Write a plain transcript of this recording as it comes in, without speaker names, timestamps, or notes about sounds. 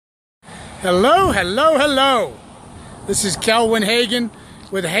Hello, hello, hello. This is Kelwin Hagen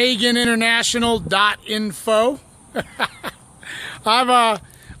with HagenInternational.info.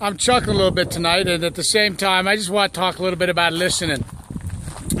 I'm chuckling a little bit tonight, and at the same time, I just want to talk a little bit about listening.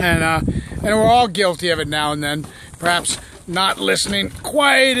 And we're all guilty of it now and then. Perhaps not listening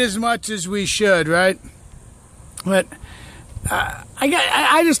quite as much as we should, right? But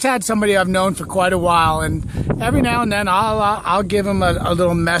I just had somebody I've known for quite a while, and every now and then I'll give him a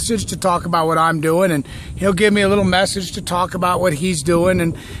little message to talk about what I'm doing, and he'll give me a little message to talk about what he's doing,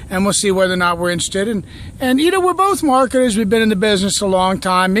 and we'll see whether or not we're interested. And you know, we're both marketers. We've been in the business a long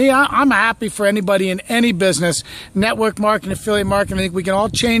time. I'm happy for anybody in any business, network marketing, affiliate marketing. I think we can all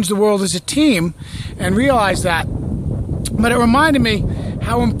change the world as a team and realize that. But it reminded me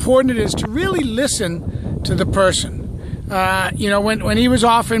how important it is to really listen to the person. You know, when he was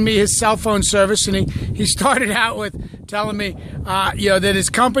offering me his cell phone service, and he started out with telling me, you know, that his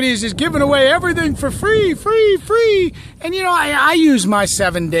company is just giving away everything for free. And, you know, I use my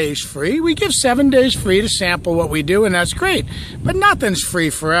 7 days free. We give 7 days free to sample what we do, and that's great. But nothing's free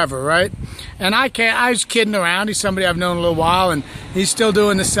forever, right? And I was kidding around. He's somebody I've known a little while, and he's still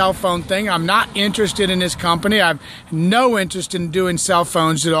doing the cell phone thing. I'm not interested in his company. I have no interest in doing cell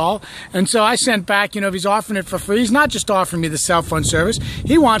phones at all. And so I sent back, you know, if he's offering it for free, he's not just offering me the cell phone service.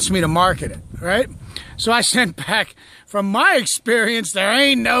 He wants me to market it, right? So I sent back, from my experience, there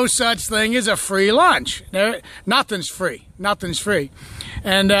ain't no such thing as a free lunch. Nothing's free. Nothing's free.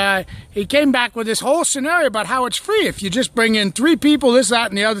 And he came back with this whole scenario about how it's free if you just bring in 3 people, this, that,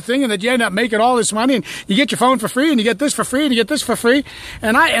 and the other thing, and that you end up making all this money, and you get your phone for free, and you get this for free, and you get this for free.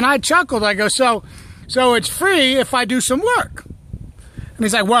 And I chuckled. I go, so it's free if I do some work. And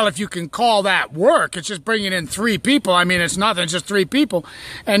he's like, well, if you can call that work, it's just bringing in 3 people. I mean, it's nothing, it's just 3 people.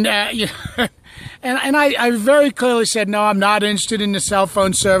 And you know, and I very clearly said, no, I'm not interested in the cell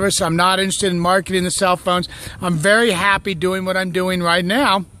phone service. I'm not interested in marketing the cell phones. I'm very happy doing what I'm doing right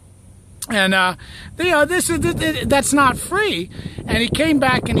now. And you know, that's not free. And he came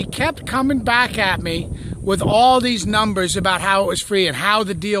back and he kept coming back at me with all these numbers about how it was free and how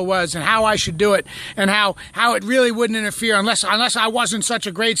the deal was and how I should do it and how it really wouldn't interfere unless I wasn't such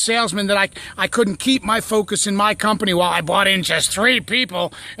a great salesman that I couldn't keep my focus in my company while I brought in just 3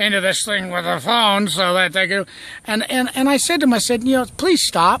 people into this thing with a phone so that they could. And I said to him, I said, you know, please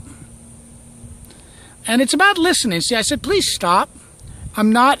stop. And it's about listening. See, I said, please stop.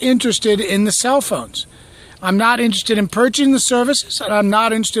 I'm not interested in the cell phones. I'm not interested in purchasing the services, and I'm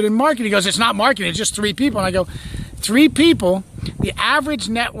not interested in marketing. He goes, it's not marketing, it's just 3 people. And I go, 3 people, the average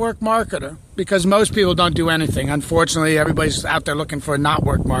network marketer, because most people don't do anything. Unfortunately, everybody's out there looking for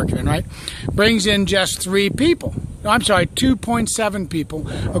network marketing, right? Brings in just 3 people. No, I'm sorry, 2.7 people,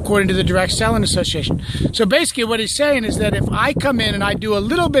 according to the Direct Selling Association. So basically what he's saying is that if I come in and I do a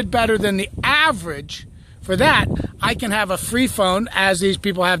little bit better than the average, for that, I can have a free phone as these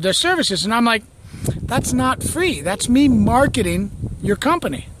people have their services. And I'm like, that's not free. That's me marketing your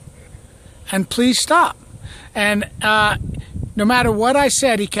company. And please stop. And no matter what I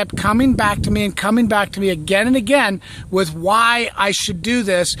said, he kept coming back to me and coming back to me again and again with why I should do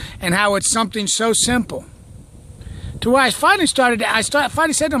this and how it's something so simple. To where I finally said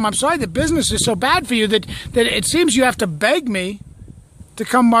to him, I'm sorry, the business is so bad for you that it seems you have to beg me to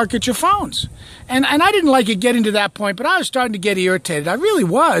come market your phones. And I didn't like it getting to that point, but I was starting to get irritated. I really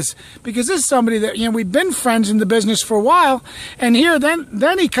was, because this is somebody that, you know, we've been friends in the business for a while, and here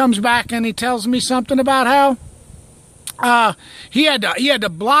then he comes back and he tells me something about how he had to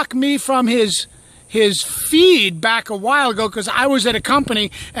block me from his feed back a while ago because I was at a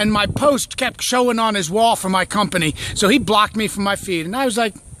company and my post kept showing on his wall for my company, so he blocked me from my feed. And I was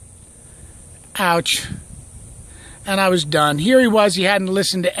like, ouch. And I was done. Here he was. He hadn't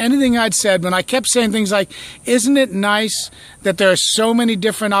listened to anything I'd said when I kept saying things like, isn't it nice that there are so many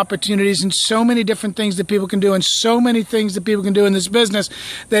different opportunities and so many different things that people can do and so many things that people can do in this business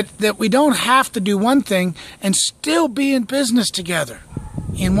that we don't have to do one thing and still be in business together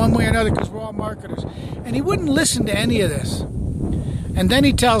in one way or another because we're all marketers. And he wouldn't listen to any of this. And then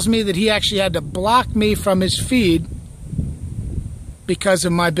he tells me that he actually had to block me from his feed because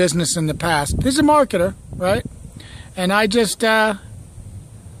of my business in the past. This is a marketer, right? And I just said,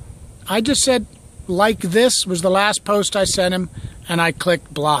 like this was the last post I sent him, and I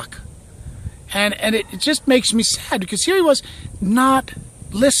clicked block. And it just makes me sad because here he was not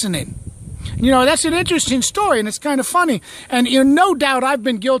listening. You know, that's an interesting story, and it's kind of funny. And, you know, no doubt I've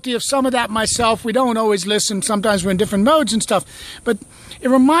been guilty of some of that myself. We don't always listen. Sometimes we're in different modes and stuff. But it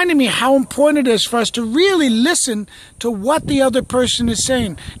reminded me how important it is for us to really listen to what the other person is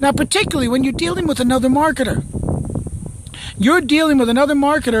saying. Now, particularly when you're dealing with another marketer. You're dealing with another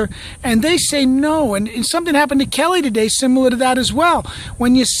marketer and they say no. And something happened to Kelly today similar to that as well.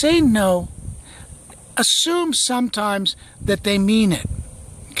 When you say no, assume sometimes that they mean it.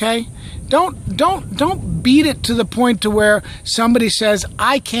 Okay? Don't beat it to the point to where somebody says,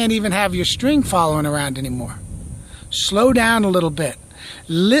 I can't even have your string following around anymore. Slow down a little bit.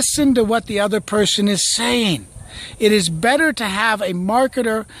 Listen to what the other person is saying. It is better to have a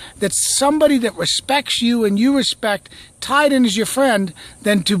marketer that's somebody that respects you and you respect tied in as your friend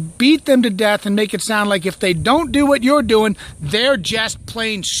than to beat them to death and make it sound like if they don't do what you're doing, they're just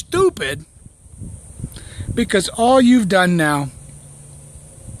plain stupid, because all you've done now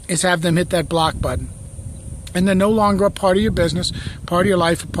is have them hit that block button. And they're no longer a part of your business, part of your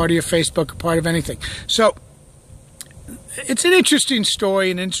life, a part of your Facebook, a part of anything. So it's an interesting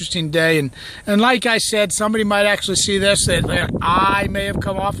story, an interesting day. And like I said, somebody might actually see this that I may have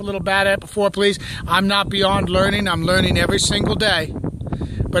come off a little bad at before, please. I'm not beyond learning. I'm learning every single day.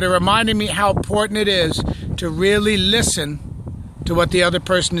 But it reminded me how important it is to really listen to what the other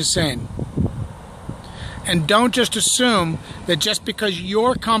person is saying. And don't just assume that just because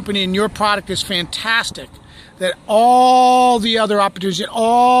your company and your product is fantastic, that all the other opportunities,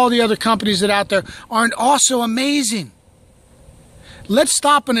 all the other companies that are out there aren't also amazing. Let's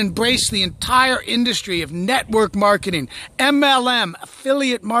stop and embrace the entire industry of network marketing, MLM,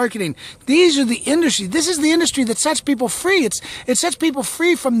 affiliate marketing. These are the industry. This is the industry that sets people free. It sets people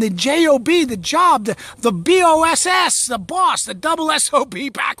free from the JOB, the job, the BOSS, the boss, the double SOB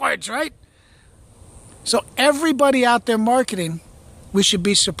backwards, right? So everybody out there marketing, we should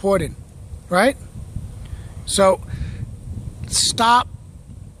be supporting, right? So stop,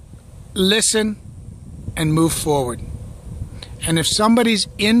 listen, and move forward. And if somebody's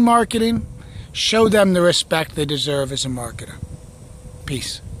in marketing, show them the respect they deserve as a marketer.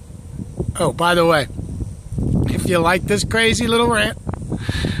 Peace. Oh, by the way, if you like this crazy little rant,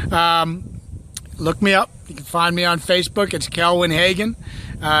 look me up. You can find me on Facebook. It's Kelwin Hagen.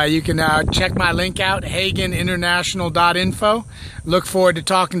 You can check my link out, hageninternational.info. Look forward to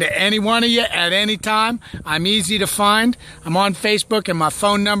talking to any one of you at any time. I'm easy to find. I'm on Facebook, and my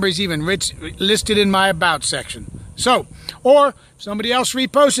phone number is even listed in my About section. So, or if somebody else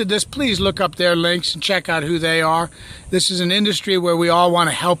reposted this, please look up their links and check out who they are. This is an industry where we all want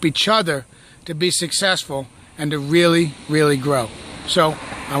to help each other to be successful and to really, really grow. So,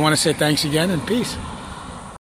 I want to say thanks again and peace.